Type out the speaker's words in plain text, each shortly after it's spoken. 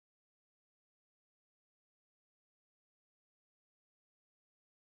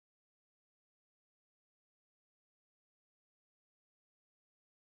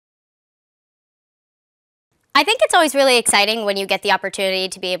I think it's always really exciting when you get the opportunity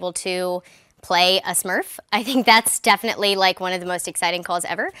to be able to play a Smurf. I think that's definitely like one of the most exciting calls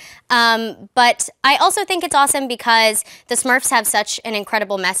ever. But I also think it's awesome because the Smurfs have such an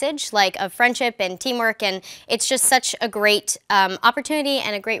incredible message, like of friendship and teamwork, and it's just such a great opportunity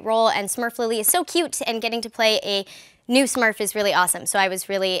and a great role, and Smurflily is so cute, and getting to play a new Smurf is really awesome. So I was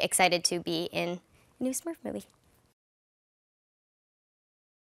really excited to be in a new Smurf movie.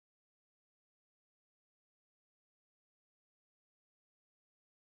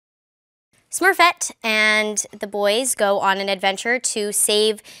 Smurfette and the boys go on an adventure to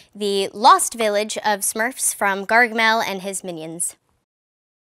save the lost village of Smurfs from Gargamel and his minions.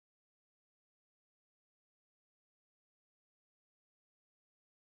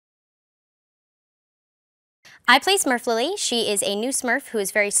 I play Smurflily. She is a new Smurf who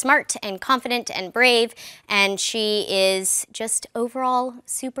is very smart and confident and brave, and she is just overall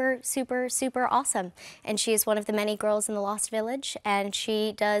super, super, super awesome. And she is one of the many girls in the Lost Village, and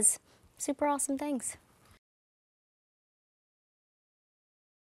she does super awesome things.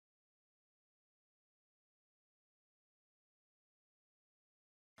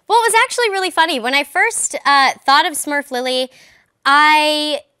 Well, it was actually really funny. When I first thought of Smurflily,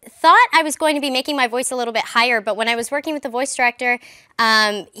 I thought I was going to be making my voice a little bit higher, but when I was working with the voice director,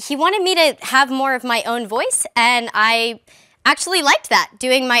 he wanted me to have more of my own voice, and I actually liked that,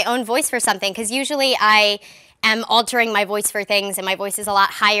 doing my own voice for something, because usually I am altering my voice for things and my voice is a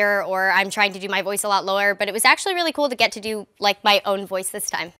lot higher, or I'm trying to do my voice a lot lower, but it was actually really cool to get to do like my own voice this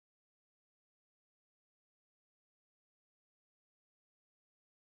time.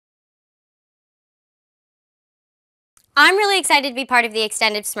 I'm really excited to be part of the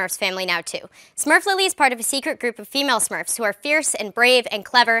extended Smurfs family now too. Smurflily is part of a secret group of female Smurfs who are fierce and brave and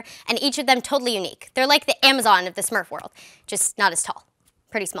clever, and each of them totally unique. They're like the Amazon of the Smurf world, just not as tall.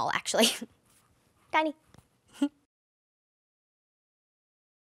 Pretty small, actually. Tiny.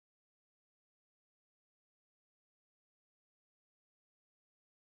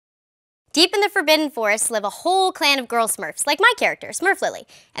 Deep in the Forbidden Forest live a whole clan of girl Smurfs, like my character, Smurflily,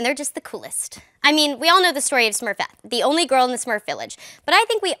 and they're just the coolest. I mean, we all know the story of Smurfette, the only girl in the Smurf village, but I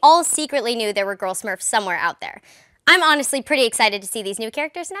think we all secretly knew there were girl Smurfs somewhere out there. I'm honestly pretty excited to see these new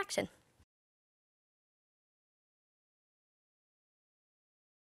characters in action.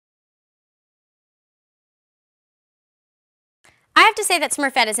 I have to say that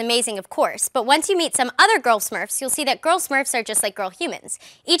Smurfette is amazing, of course, but once you meet some other girl Smurfs, you'll see that girl Smurfs are just like girl humans.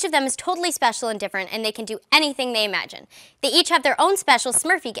 Each of them is totally special and different, and they can do anything they imagine. They each have their own special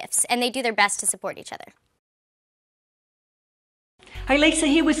Smurfy gifts, and they do their best to support each other. Hey, Lisa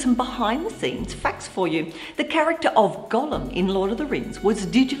here with some behind-the-scenes facts for you. The character of Gollum in Lord of the Rings was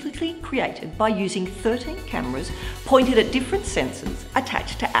digitally created by using 13 cameras pointed at different sensors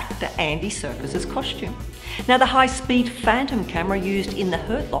attached to actor Andy Serkis's costume. Now, the high-speed Phantom camera used in The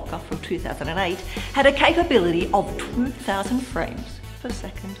Hurt Locker from 2008 had a capability of 2,000 frames per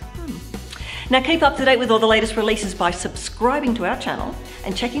second. Now, keep up to date with all the latest releases by subscribing to our channel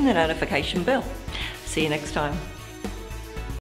and checking the notification bell. See you next time.